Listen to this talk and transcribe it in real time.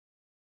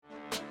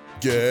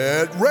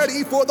Get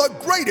ready for the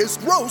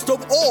greatest roast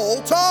of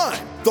all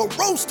time, the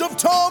Roast of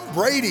Tom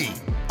Brady,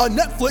 a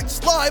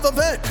Netflix live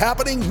event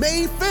happening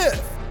May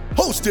 5th.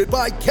 Hosted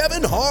by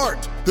Kevin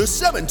Hart, the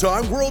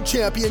 7-time world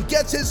champion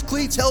gets his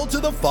cleats held to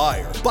the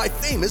fire by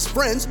famous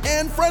friends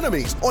and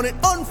frenemies on an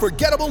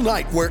unforgettable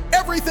night where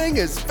everything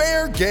is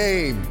fair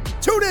game.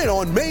 Tune in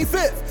on May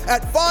 5th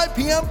at 5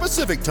 p.m.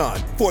 Pacific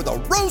time for the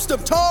Roast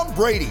of Tom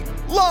Brady,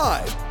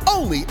 live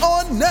only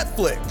on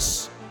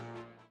Netflix.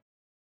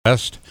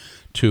 Best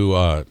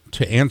to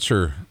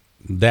answer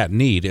that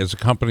need is a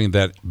company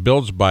that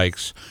builds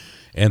bikes,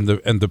 and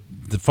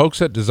the folks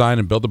that design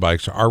and build the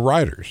bikes are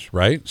riders,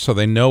 right? So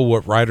they know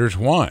what riders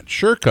want.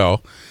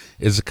 Sherco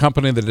is a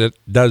company that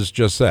does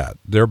just that.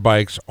 Their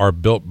bikes are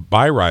built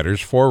by riders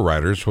for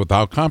riders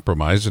without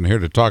compromise, and here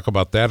to talk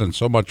about that and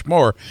so much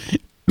more,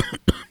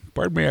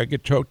 pardon me, I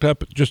get choked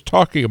up just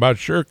talking about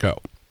Sherco.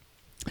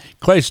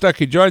 Clay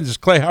Stuckey joins us.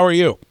 Clay, how are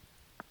you?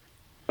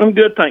 I'm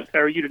good, thanks. How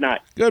are you tonight?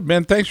 Good,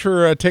 man. Thanks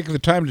for taking the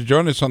time to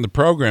join us on the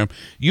program.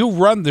 You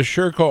run the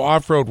Sherco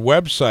Off-Road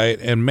website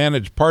and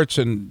manage parts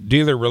and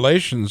dealer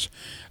relations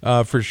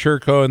for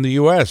Sherco in the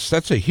U.S.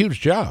 That's a huge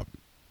job.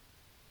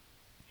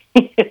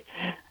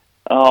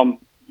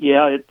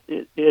 Yeah,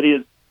 it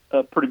is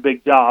a pretty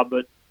big job,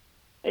 but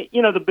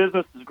the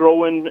business is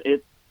growing.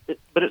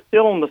 But it's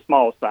still on the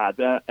small side.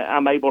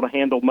 I'm able to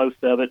handle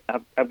most of it.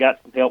 I've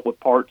got some help with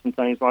parts and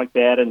things like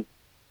that,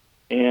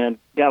 and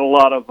got a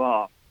lot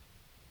of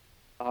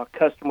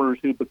customers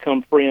who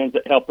become friends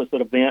that help us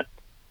at events.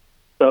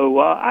 So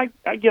I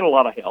get a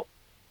lot of help.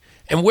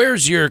 And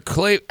where's your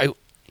Clay?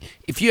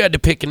 If you had to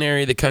pick an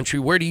area of the country,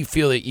 where do you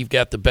feel that you've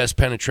got the best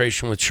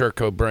penetration with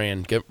Sherco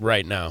brand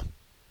right now?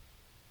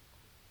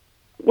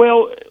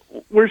 Well,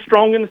 we're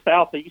strong in the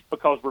Southeast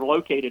because we're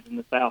located in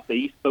the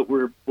Southeast, but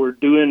we're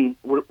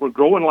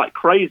growing like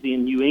crazy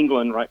in New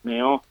England right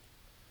now.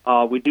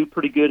 We do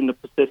pretty good in the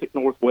Pacific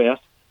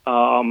Northwest.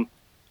 But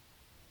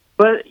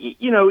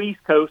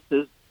East Coast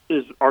is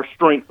our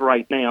strength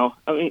right now.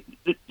 I mean,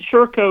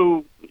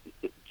 Sherco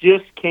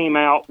just came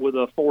out with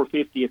a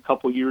 450 a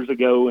couple years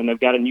ago, and they've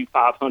got a new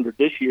 500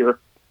 this year.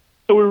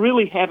 So we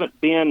really haven't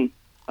been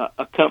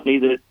a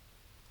company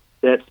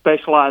that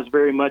specialize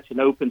very much in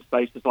open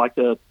spaces like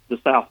the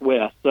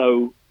Southwest.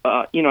 So,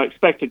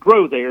 expect to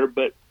grow there,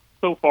 but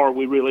so far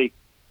we really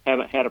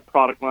haven't had a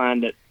product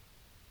line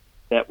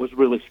that was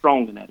really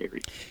strong in that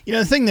area.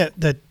 The thing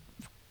that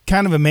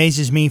kind of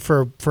amazes me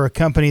for a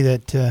company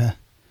that,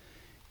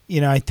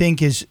 I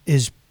think is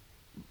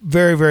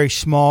very, very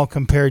small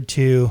compared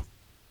to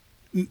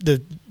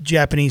the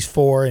Japanese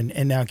 4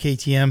 and now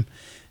KTM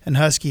and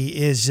Husky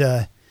is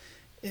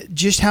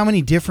just how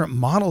many different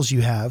models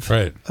you have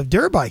of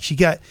dirt bikes. You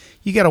got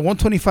a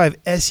 125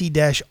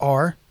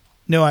 SE-R,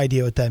 no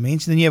idea what that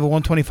means. And then you have a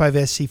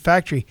 125 SC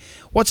factory.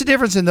 What's the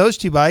difference in those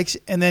two bikes?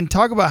 And then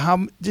talk about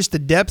how just the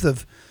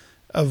depth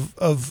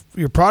of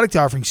your product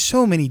offering.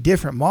 So many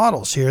different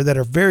models here that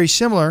are very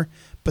similar,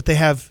 but they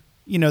have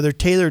they're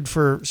tailored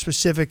for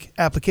specific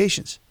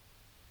applications.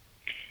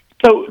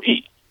 So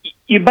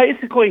you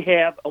basically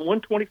have a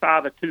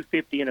 125, a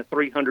 250, and a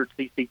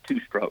 300cc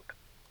two-stroke.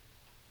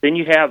 Then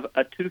you have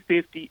a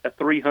 250, a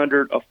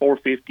 300, a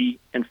 450,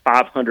 and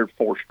 500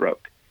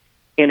 four-stroke.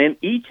 And in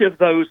each of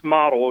those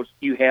models,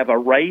 you have a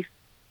race,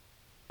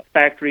 a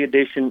factory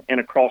edition, and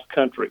a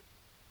cross-country.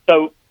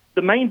 So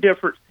the main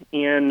difference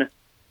in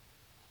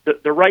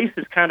the race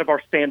is kind of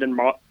our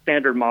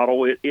standard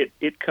model.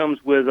 It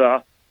comes with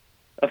a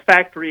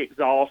factory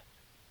exhaust.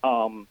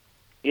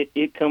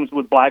 It comes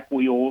with black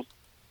wheels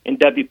and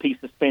WP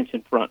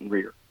suspension front and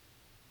rear.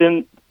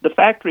 Then the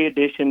factory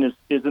edition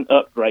is an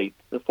upgrade.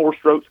 The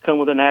 4-strokes come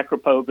with an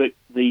Acropovic.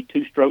 The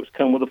 2-strokes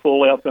come with a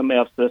full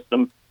FMF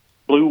system,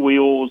 blue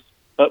wheels,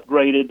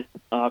 upgraded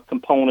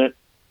component,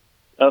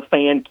 a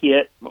fan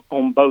kit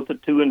on both the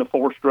 2 and the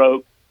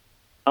 4-stroke.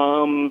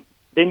 Then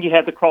you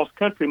have the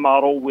cross-country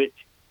model, which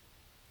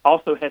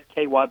also has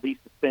KYB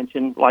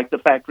suspension like the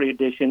factory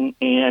edition,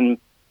 and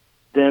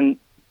then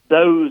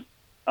those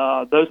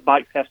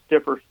bikes have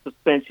stiffer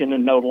suspension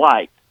and no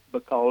lights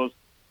because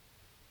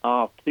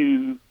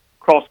to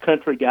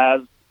cross-country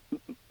guys,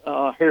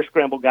 hair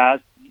scramble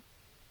guys,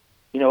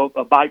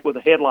 a bike with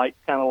a headlight is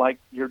kind of like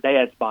your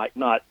dad's bike,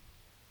 not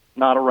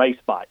a race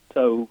bike.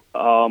 So,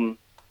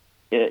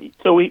 the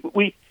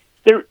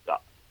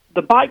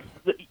bikes,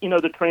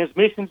 the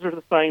transmissions are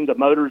the same, the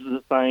motors are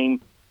the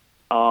same.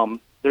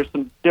 There's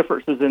some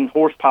differences in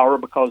horsepower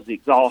because the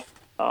exhaust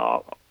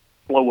flow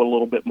a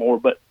little bit more.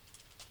 But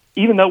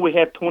even though we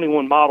have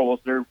 21 models,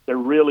 they're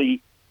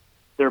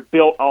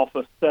built off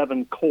a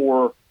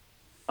 7-core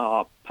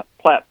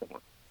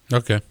platform.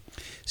 Okay.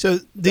 So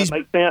these that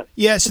make sense?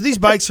 Yeah. So these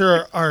bikes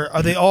are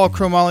they all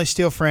chromoly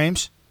steel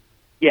frames?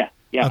 Yeah.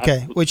 Okay,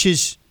 Absolutely. which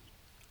is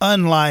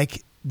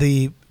unlike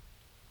the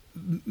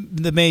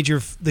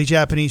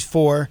Japanese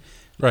 4.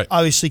 Right.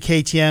 Obviously,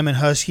 KTM and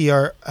Husky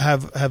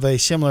have a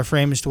similar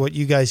frame as to what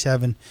you guys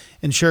have in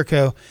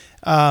Sherco.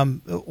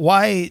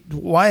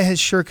 Why has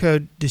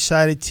Sherco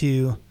decided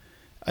to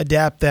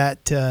adapt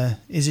that?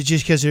 Is it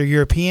just because they're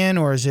European,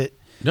 or is it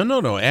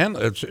No. And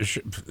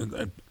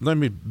let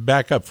me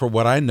back up. For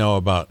what I know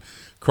about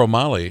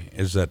chromoly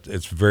is that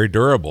it's very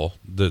durable.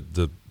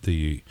 The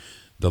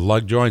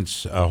lug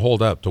joints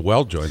hold up. The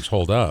weld joints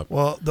hold up.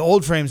 Well, the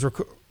old frames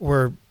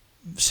were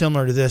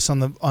similar to this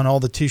on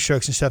all the two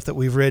strokes and stuff that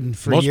we've ridden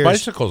for Most years.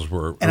 bicycles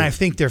were, and I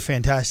think they're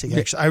fantastic.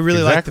 Actually, I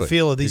really like the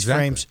feel of these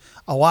frames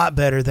a lot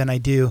better than I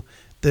do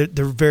the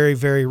very,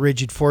 very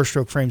rigid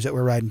 4-stroke frames that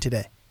we're riding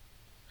today.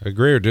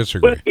 Agree or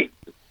disagree?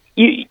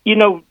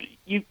 Well,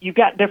 you've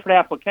got different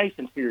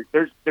applications here.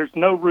 There's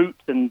no roots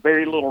and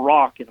very little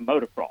rock in a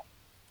motocross,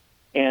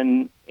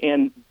 and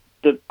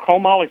the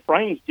chromoly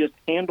frames just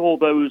handle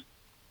those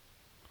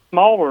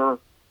smaller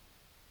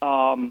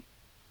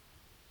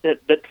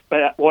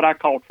that what I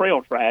call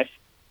trail trash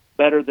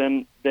better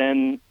than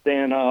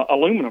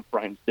aluminum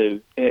frames do.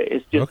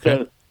 It's just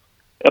a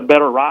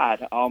better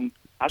ride. I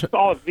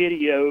saw a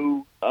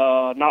video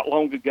not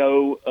long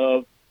ago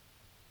of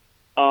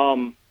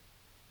some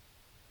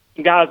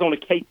guys on a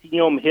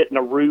KTM hitting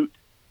a root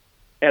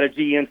at a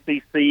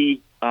GNCC,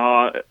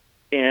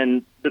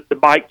 and the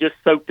bike just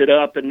soaked it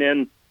up, and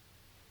then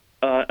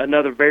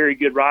another very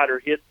good rider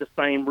hit the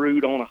same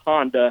root on a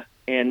Honda,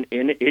 and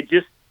it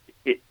just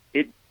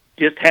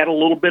had a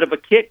little bit of a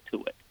kick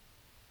to it.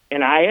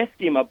 And I asked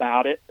him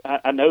about it.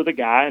 I know the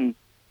guy, and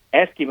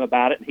asked him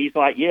about it, and he's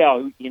like,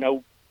 yeah,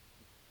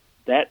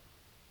 that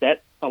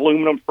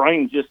aluminum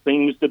frame just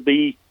seems to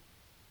be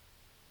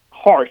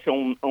harsh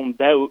on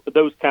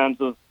those kinds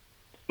of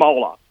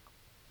small obstacles.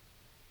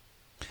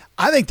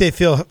 I think they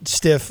feel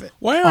stiff.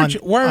 Why are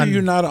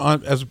you not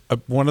on as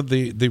one of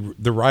the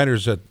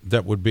riders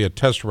that would be a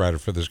test rider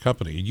for this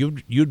company?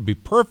 You'd be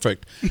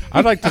perfect.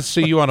 I'd like to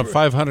see you on a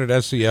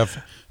 500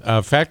 SEF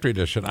factory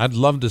edition. I'd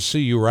love to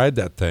see you ride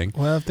that thing.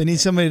 Well, if they need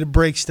somebody to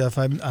break stuff,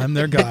 I'm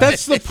their guy.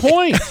 That's the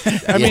point.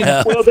 I mean,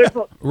 well, there's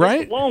a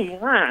right? long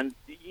line,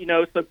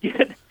 so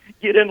get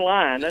in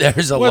line.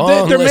 There's a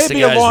long there may list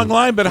be of a guys long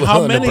line, but how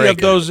willing to many break of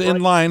those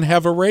in line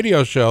have a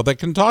radio show that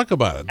can talk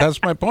about it?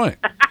 That's my point.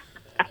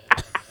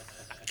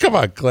 Come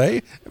on,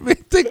 Clay. I mean,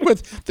 think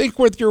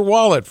with your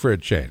wallet for a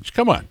change.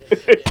 Come on.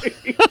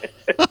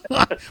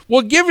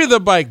 We'll give you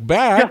the bike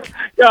back.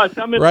 Yeah,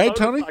 I'm in right, the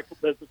Tony? motorcycle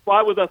business.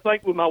 Why would I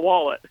think with my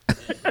wallet?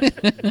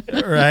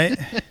 Right.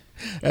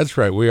 That's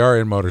right. We are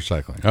in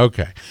motorcycling.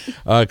 Okay.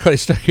 Clay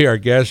Stuckey, our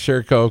guest,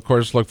 Sherco. Of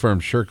course, look for him,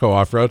 Sherco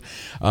Off-Road.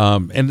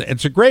 And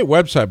it's a great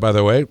website, by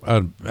the way.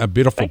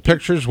 Beautiful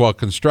pictures, well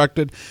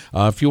constructed.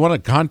 If you want to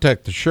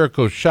contact the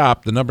Sherco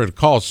shop, the number to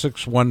call is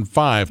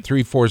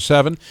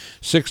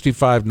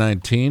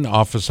 615-347-6519.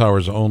 Office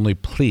hours only,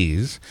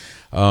 please.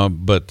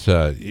 But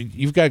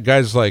you've got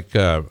guys like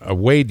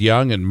Wade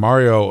Young and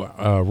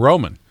Mario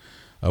Roman,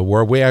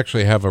 where we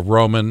actually have a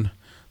Roman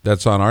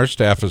that's on our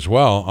staff as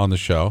well on the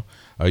show.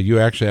 You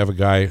actually have a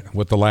guy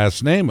with the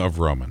last name of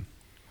Roman.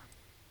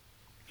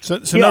 So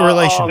no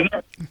relation.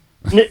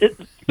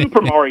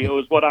 Super Mario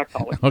is what I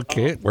call it.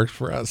 Okay, it works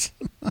for us.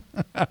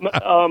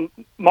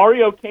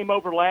 Mario came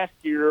over last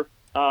year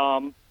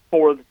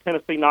for the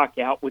Tennessee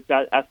Knockout, which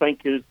I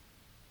think is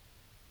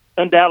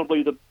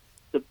undoubtedly the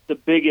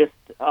biggest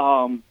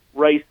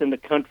race in the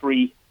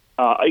country,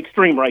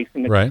 extreme race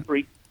in the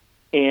country.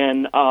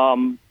 And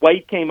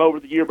Wade came over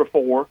the year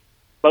before,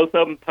 both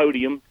of them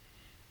podium.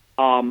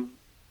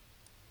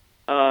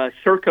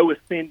 Sherco is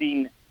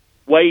sending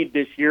Wade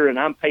this year, and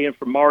I'm paying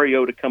for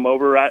Mario to come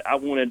over. I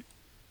wanted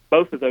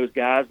both of those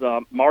guys.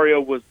 Mario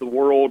was the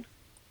world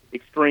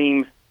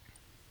extreme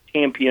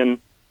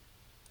champion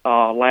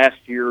last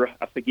year.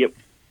 I forget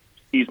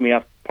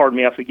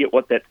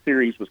what that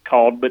series was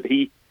called, but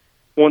he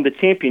won the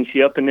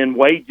championship, and then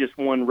Wade just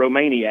won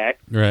Romaniac.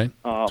 Right,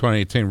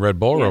 2018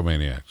 Red Bull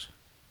Romaniacs.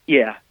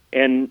 Yeah,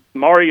 and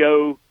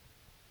Mario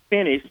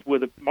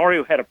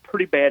Mario had a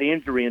pretty bad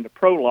injury in the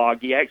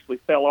prologue. He actually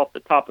fell off the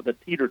top of the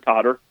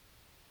teeter-totter,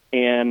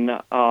 and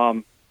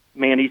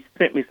he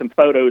sent me some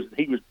photos.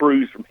 He was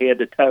bruised from head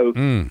to toe,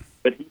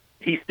 but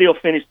he still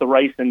finished the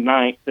race in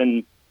ninth.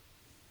 And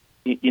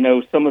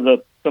some of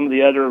the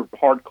other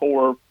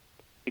hardcore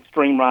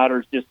extreme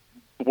riders just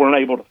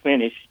weren't able to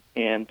finish,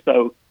 and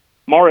so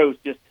Mario's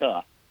just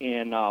tough,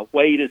 and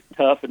Wade is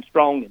tough and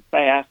strong and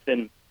fast,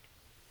 and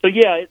so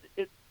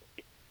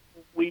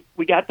we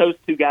got those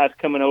two guys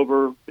coming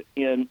over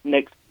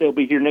they'll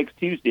be here next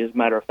Tuesday, as a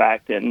matter of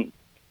fact, and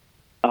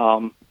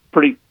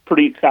pretty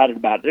excited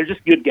about it. They're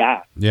just good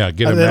guys. Yeah,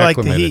 get them acclimated.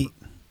 Like the heat?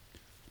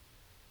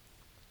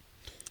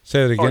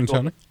 Say that again,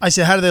 Tony. I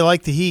said, how do they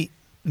like the heat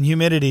and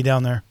humidity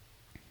down there?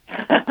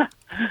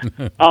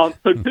 So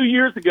 2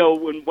 years ago,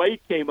 when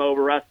Wade came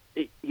over,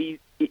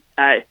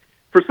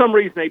 for some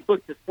reason they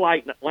booked his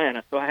flight in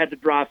Atlanta, so I had to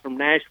drive from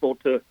Nashville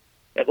to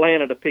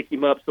Atlanta to pick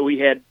him up. So we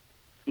had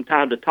some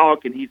time to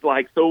talk, and he's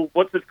like, "So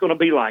what's this going to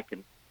be like?"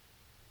 And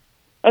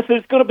I said,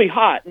 "It's going to be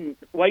hot." And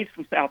Wade's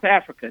from South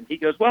Africa, and he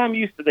goes, "Well, I'm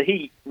used to the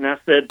heat." And I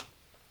said,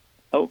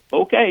 "Oh,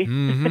 okay."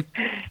 Mm-hmm.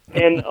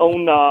 And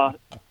on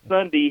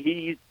Sunday,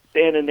 he's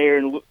standing there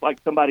and looked like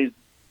somebody's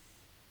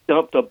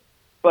dumped a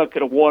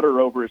bucket of water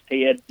over his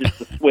head, just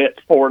the sweat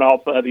pouring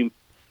off of him.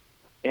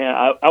 And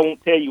I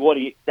won't tell you what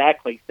he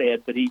exactly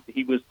said, but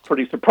he was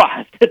pretty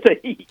surprised at the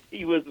heat.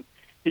 He was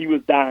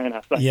dying,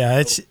 I think.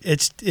 Yeah,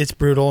 it's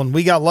brutal, and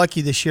we got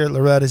lucky this year at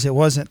Loretta's. It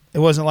wasn't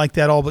like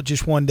that all but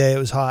just one day. It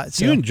was hot.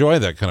 So You enjoy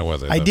that kind of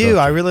weather. I though, do. don't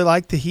I you? really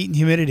like the heat and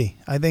humidity.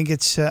 I think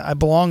it's. I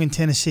belong in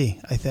Tennessee.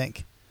 I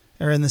think,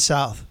 or in the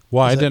South.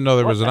 Well, I Is that- didn't know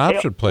there was an What the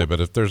option play, but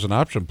if there's an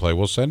option play,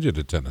 we'll send you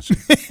to Tennessee.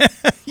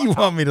 You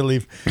want me to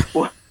leave?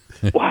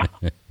 Wow.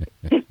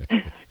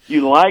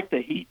 You like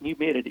the heat and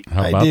humidity.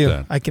 How I about do.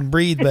 that? I can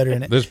breathe better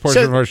in it. This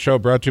portion So- of our show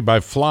brought to you by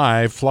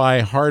Fly. Fly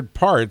hard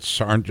parts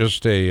aren't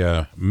just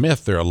a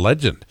myth; they're a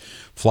legend.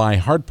 Fly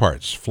hard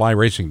parts.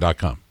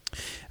 FlyRacing.com.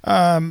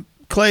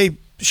 Clay,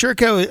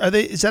 Sherco,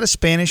 is that a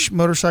Spanish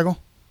motorcycle?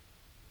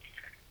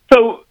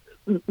 So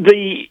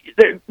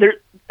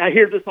I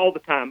hear this all the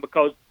time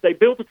because they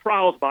build the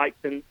trials bikes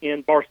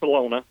in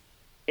Barcelona,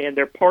 and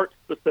their parts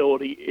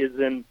facility is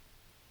in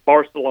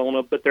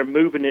Barcelona, but they're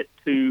moving it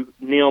to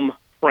Nîmes,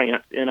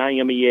 France,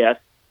 NIMES.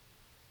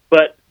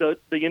 But the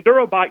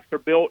enduro bikes are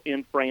built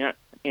in France,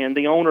 and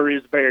the owner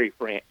is very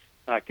French,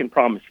 I can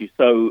promise you.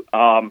 So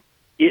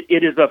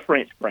it is a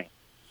French brand.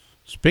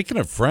 Speaking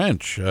of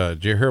French,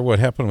 did you hear what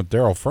happened with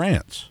Daryl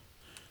France?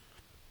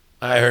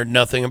 I heard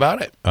nothing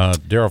about it.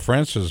 Daryl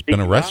France has been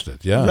arrested.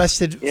 Yeah,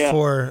 Arrested Yeah.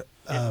 for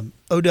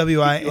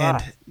OWI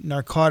and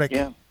narcotic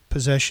Yeah.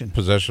 possession.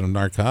 possession of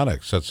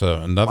narcotics. That's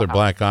another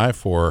black eye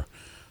for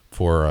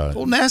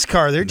Well,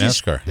 NASCAR, they're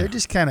just NASCAR, they're yeah.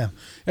 just kind of.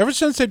 ever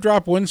since they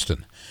dropped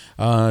Winston.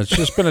 It's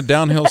just been a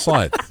downhill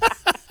slide.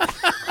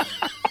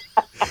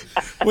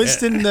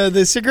 Winston,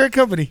 the cigarette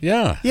company.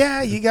 Yeah.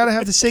 Yeah, you got to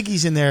have the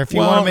ciggies in there if you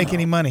want Well, to make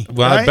any money.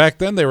 Well, right? back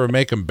then they were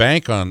making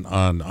bank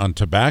on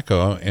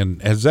tobacco,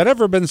 and has that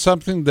ever been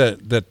something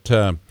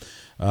that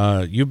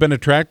you've been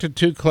attracted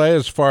to, Clay?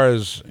 As far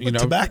as you know,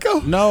 tobacco?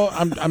 No,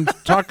 I'm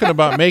talking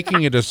about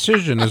making a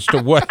decision as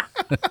to what.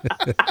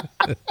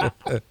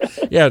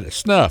 Yeah,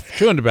 snuff,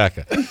 chewing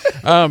tobacco.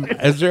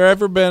 Has there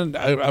ever been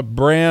a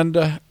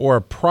brand or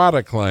a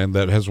product line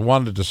that has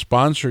wanted to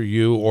sponsor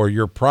you or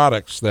your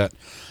products that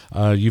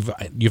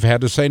you've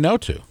had to say no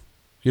to?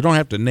 You don't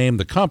have to name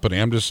the company.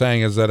 I'm just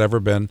saying, has that ever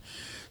been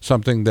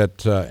something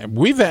that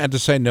we've had to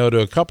say no to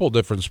a couple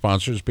different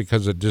sponsors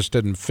because it just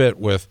didn't fit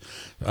with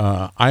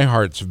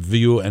iHeart's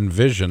view and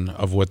vision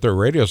of what their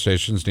radio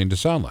stations need to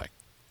sound like?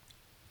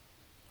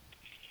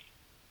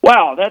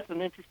 Wow, that's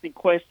an interesting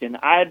question.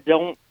 I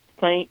don't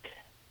think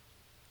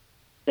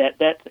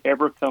that's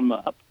ever come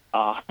up.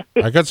 I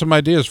got some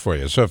ideas for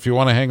you. So if you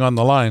want to hang on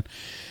the line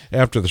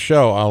after the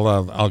show,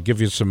 I'll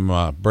give you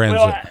some brands.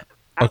 Well,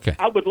 Okay.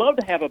 I would love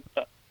to have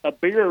a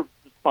beer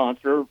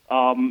sponsor.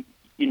 I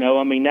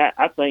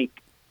think,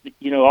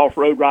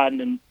 off-road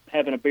riding and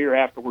having a beer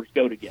afterwards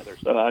go together.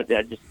 So I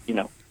just,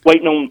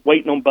 waiting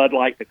on Bud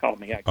Light to call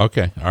me.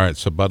 Okay. All right.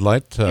 So Bud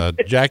Light.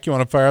 Jack, you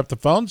want to fire up the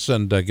phones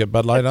and get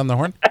Bud Light on the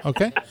horn?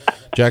 Okay.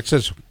 Jack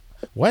says,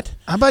 what?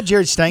 How about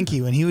Jared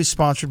Stanke when he was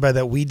sponsored by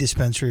that weed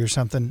dispensary or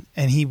something,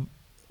 and he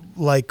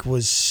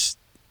looks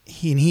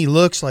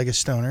like a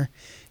stoner,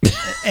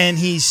 and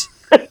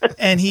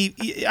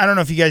I don't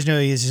know if you guys know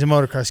who he is. He's a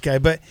motocross guy,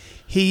 but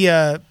he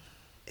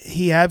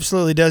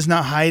absolutely does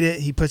not hide it.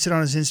 He puts it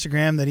on his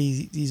Instagram that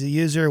he's a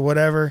user or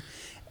whatever,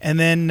 and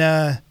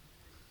then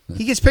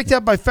he gets picked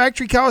up by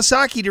Factory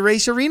Kawasaki to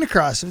race arena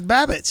cross with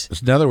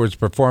Babbitt's. In other words,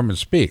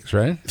 performance speaks,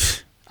 right?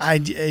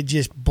 It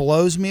just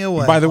blows me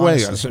away. By the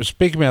way, honestly.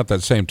 speaking about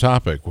that same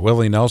topic,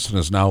 Willie Nelson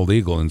is now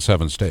legal in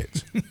 7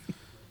 states.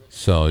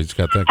 So he's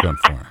got that going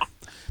for him.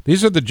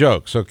 These are the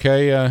jokes,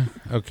 okay?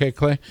 Okay,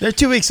 Clay? They're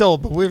 2 weeks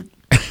old, but we're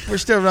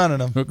still running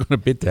them. We're going to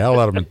beat the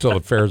hell out of them until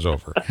the fair's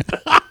over.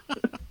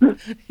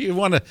 You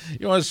want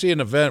to see an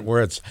event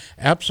where it's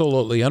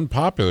absolutely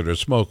unpopular to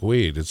smoke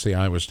weed. It's the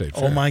Iowa State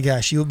Fair. Oh my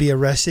gosh, you'll be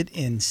arrested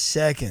in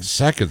seconds.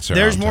 Seconds.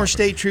 There's more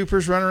state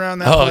troopers running around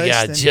that Oh place.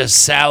 yeah, than-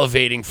 just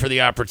salivating for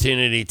the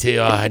opportunity to.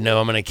 I know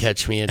I'm going to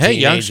catch me a Hey, teenager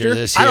youngster,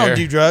 this year. I don't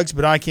do drugs,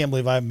 but I can't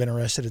believe I haven't been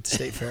arrested at the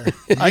state fair.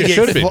 I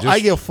should be. I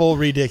get full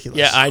ridiculous.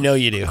 Yeah, I know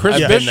you do. Chris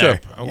I've been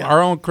Bishop, there.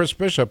 our own Chris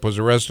Bishop, was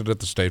arrested at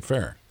the state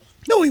fair.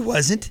 No, he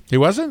wasn't. He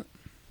wasn't?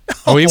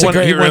 Oh, he It's a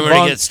great he went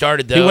rumor to get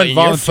started, he though. went And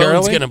your phone's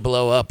voluntarily? going to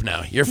blow up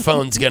now. Your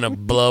phone's going to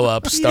blow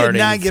up did starting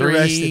not get 3,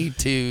 arrested.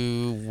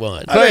 2, 1. I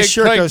bet Clay-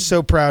 Sherco's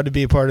so proud to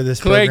be a part of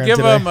this Clay, program give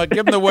today.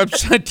 him the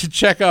website to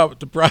check out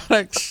the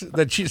products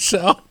that you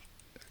sell.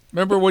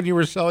 Remember when you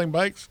were selling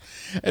bikes?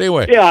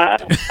 Anyway, Yeah,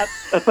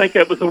 I think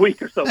that was a week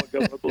or so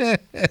ago.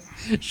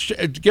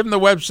 give him the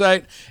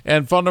website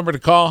and phone number to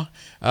call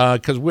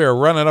because we are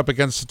running up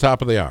against the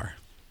top of the hour.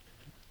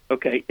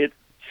 Okay, it's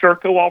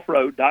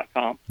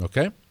ShercoOffroad.com.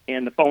 Okay?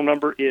 And the phone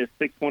number is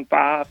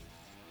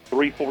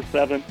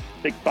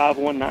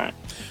 615-347-6519.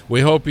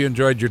 We hope you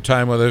enjoyed your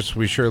time with us.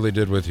 We surely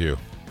did with you.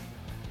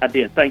 I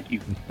did. Thank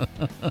you.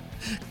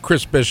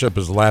 Chris Bishop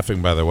is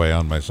laughing, by the way,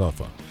 on my cell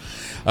phone.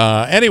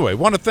 Anyway,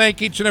 want to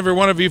thank each and every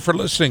one of you for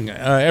listening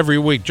every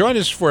week. Join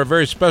us for a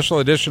very special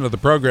edition of the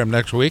program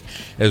next week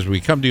as we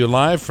come to you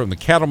live from the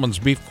Cattleman's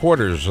Beef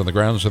Quarters on the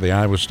grounds of the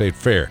Iowa State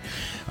Fair.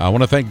 I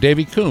want to thank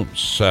Davey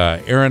Coombs,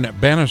 Aaron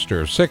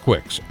Bannister of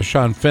Sickwicks,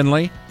 Sean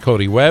Finley,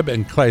 Cody Webb,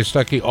 and Clay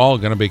Stuckey, all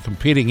going to be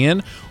competing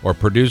in or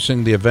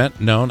producing the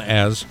event known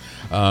as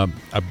a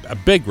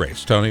big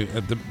race. Tony,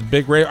 the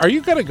big race. Are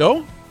you going to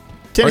go?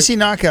 Tennessee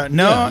Knockout.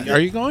 No. Yeah. Are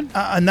you going?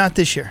 Not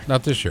this year.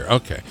 Not this year.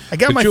 Okay. I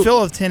got my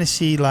fill of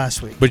Tennessee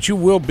last week. But you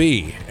will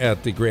be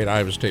at the Great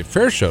Iowa State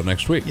Fair Show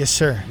next week. Yes,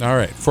 sir. All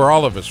right. For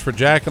all of us, for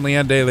Jack and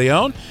Leanne De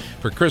Leon,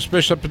 for Chris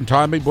Bishop and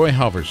Tommy Boy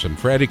Halverson,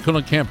 for Eddie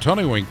Kuhlenkamp,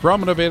 Tony Wink,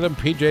 Roman Aveda, and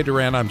PJ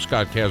Duran, I'm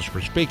Scott Casper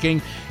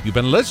speaking. You've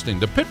been listening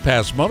to Pit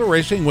Pass Motor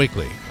Racing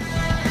Weekly.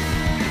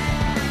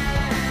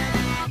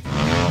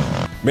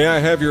 May I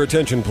have your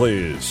attention,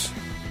 please?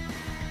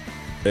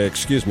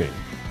 Excuse me.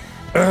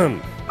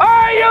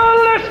 Are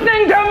you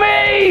listening to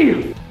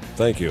me?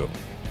 Thank you.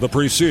 The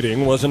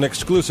preceding was an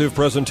exclusive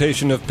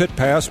presentation of Pit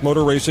Pass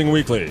Motor Racing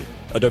Weekly,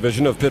 a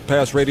division of Pit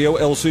Pass Radio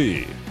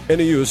LC.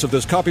 Any use of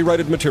this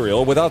copyrighted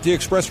material without the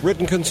express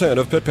written consent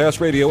of Pit Pass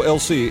Radio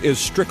LC is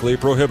strictly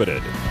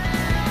prohibited.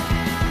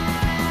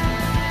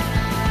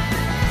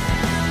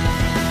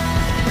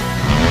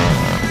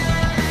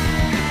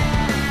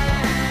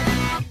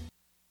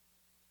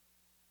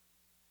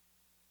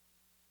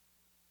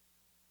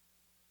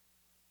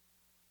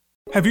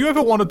 Have you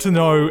ever wanted to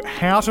know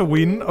how to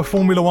win a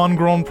Formula One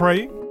Grand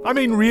Prix? I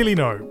mean, really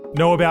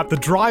know about the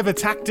driver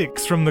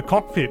tactics from the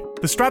cockpit,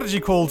 the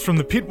strategy calls from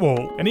the pit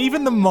wall, and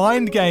even the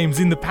mind games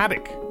in the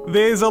paddock.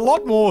 There's a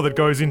lot more that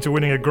goes into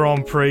winning a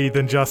Grand Prix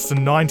than just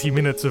 90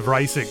 minutes of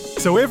racing.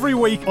 So every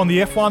week on the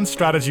F1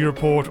 Strategy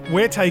Report,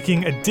 we're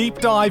taking a deep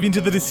dive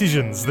into the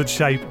decisions that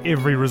shape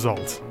every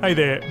result. Hey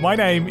there, my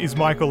name is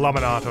Michael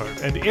Laminato,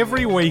 and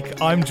every week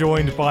I'm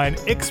joined by an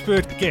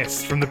expert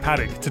guest from the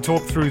paddock to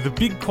talk through the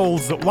big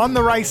calls that won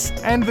the race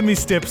and the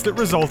missteps that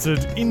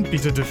resulted in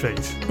bitter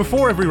defeat.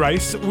 Before every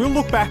race, we'll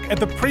look back at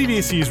the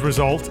previous year's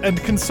result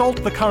and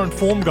consult the current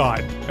form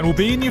guide, and we'll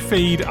be in your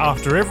feed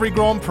after every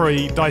Grand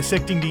Prix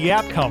dissecting the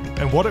outcome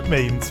and what it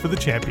means for the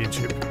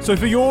championship. So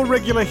for your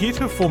regular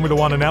hit of Formula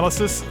One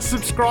analysis,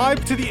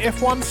 subscribe to the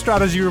F1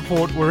 Strategy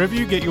Report wherever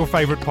you get your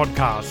favourite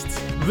podcasts.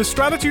 The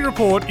Strategy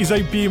Report is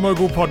a Beer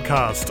Mogul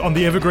podcast on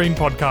the Evergreen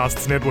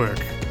Podcasts Network.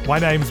 My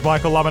name's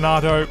Michael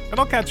Laminato, and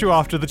I'll catch you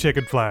after the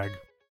checkered flag.